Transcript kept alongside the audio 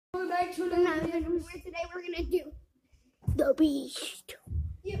back to another video. Today we're gonna do the Beast.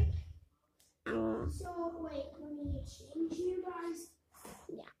 Yep. So wait, let me change you guys.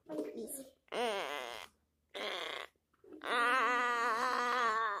 Yeah, easy.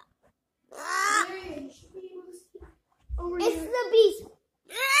 It's the Beast.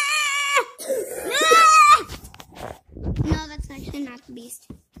 No, that's actually not the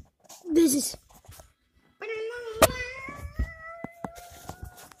Beast. This is.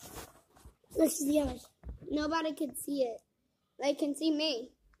 This is the others. Nobody could see it. They can see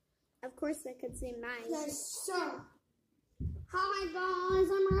me. Of course they could see mine. Yes, sir. Hi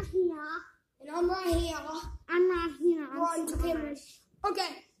guys, I'm right here. And I'm right here. I'm right here. We're on two cameras.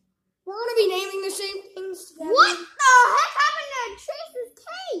 Okay. We're going to be naming the same things together. What the heck happened to Trace's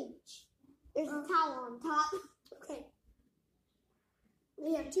cage? There's a towel on top. Okay.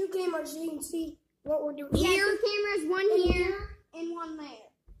 We have two cameras so you can see what we're doing. Yeah, two cameras, one here and one there.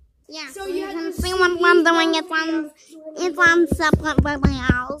 Yeah. So you can see what I'm doing. It's on separate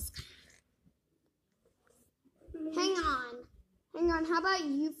videos. Hang on. How about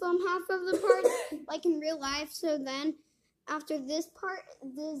you film half of the part, like in real life? So then, after this part,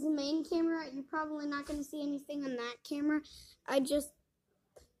 this is the main camera. You're probably not going to see anything on that camera. I just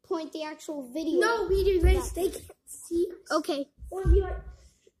point the actual video. No, we do this. They can't see us. Okay.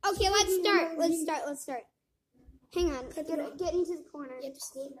 Okay, let's start. Hang on. Get into the corner. You have to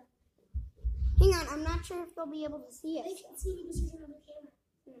stand up. Hang on. I'm not sure if they'll be able to see us. They can't see you because you're on the camera.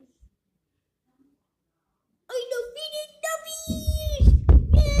 I defeated the Beast!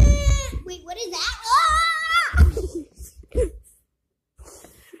 Yeah! Wait, what is that?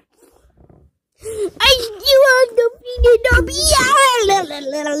 I defeated the Beast!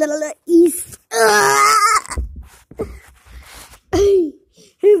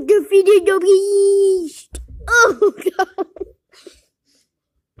 I've defeated the Beast! Oh, God.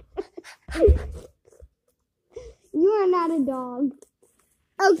 You are not a dog.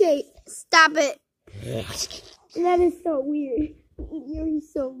 Okay, stop it. That is so weird. You're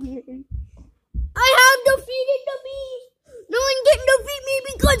so weird. I have defeated the Beast. No one can defeat me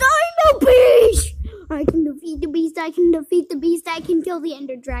because I'm the Beast. I can defeat the Beast. I can defeat the Beast. I can kill the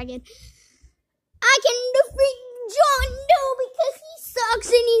Ender Dragon. I can defeat John Doe because he sucks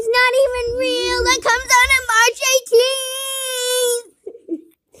and he's not even real. That comes out on March 18th.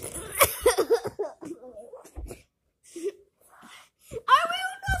 I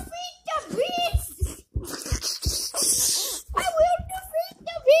will defeat the Beast. I will defeat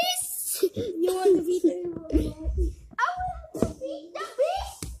the Beast. You want to defeat the Beast? I will defeat the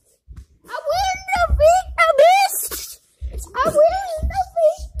Beast. I will defeat the Beast. I will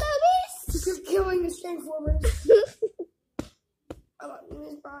defeat the Beast. You're killing the Transformers.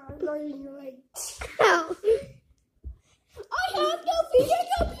 I'm going in your leg. Ow. I have defeated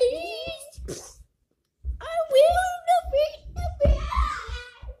the Beast. I will defeat the Beast.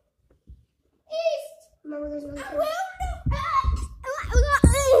 Remember there's another one.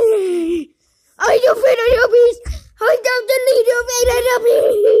 I defeated the Beast. I defeated the Beast.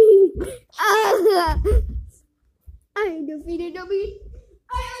 I defeated the Beast.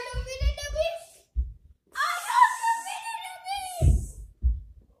 I have defeated the Beast. I have defeated the Beast.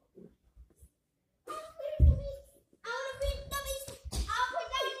 I'll defeat the Beast. I'll put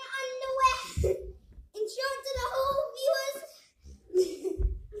down your underwear and show it to the whole viewers.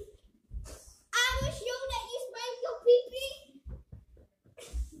 I will show that you spank your pee-pee.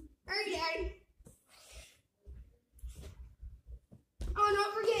 Alright, Daddy. Oh,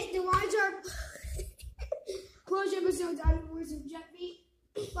 don't forget to watch our close episodes out of Wars of Jet Beat.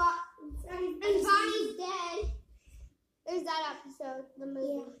 And Bonnie's dead. There's that episode, the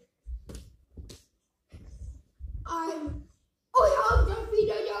movie. Yeah. I have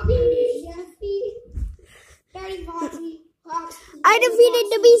defeated the Beast. Daddy, Bonnie. I defeated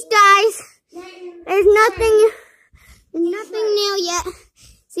the Beast, guys. There's nothing new yet.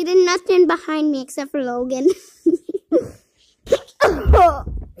 See, there's nothing behind me except for Logan.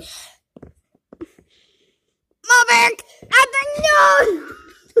 My back! I think no!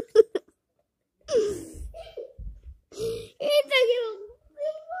 It's a little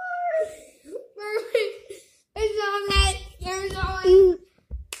perfect. It's on that. There's on.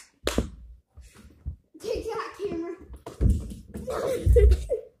 Take that camera.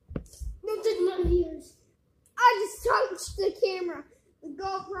 Don't take my ears. I just touched the camera. The GoPro.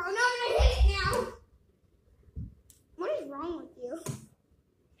 No, I'm gonna hit it now. What is wrong with you?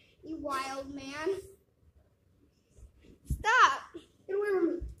 You wild man. Stop. Get away from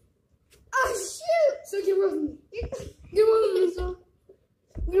me. Oh, shoot. So get away from me. Get away from me, son.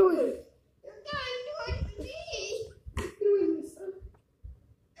 Get away from me. You're kind to me. Get away from me, son.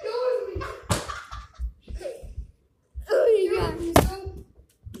 Get away from me.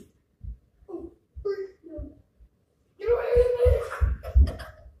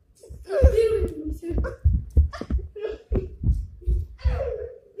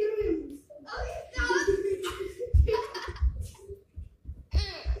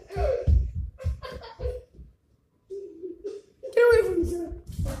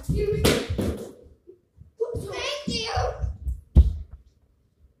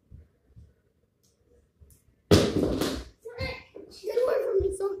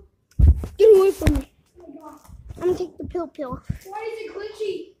 with me. I'm gonna take the pill. Why is it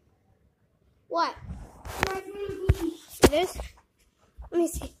glitchy? What? Why is it glitchy? It is? Let me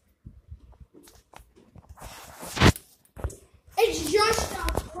see. It's just a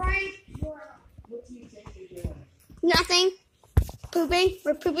prank. What do you think you're doing? Nothing. Pooping.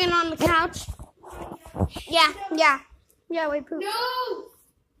 We're pooping on the couch. Yeah, we poop. No!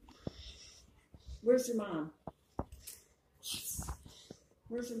 Where's your mom?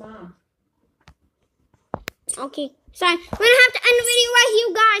 Where's your mom? Okay. Sorry. We're gonna have to end the video right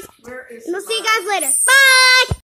here, guys. Where is We'll your see you mom? guys later. Bye!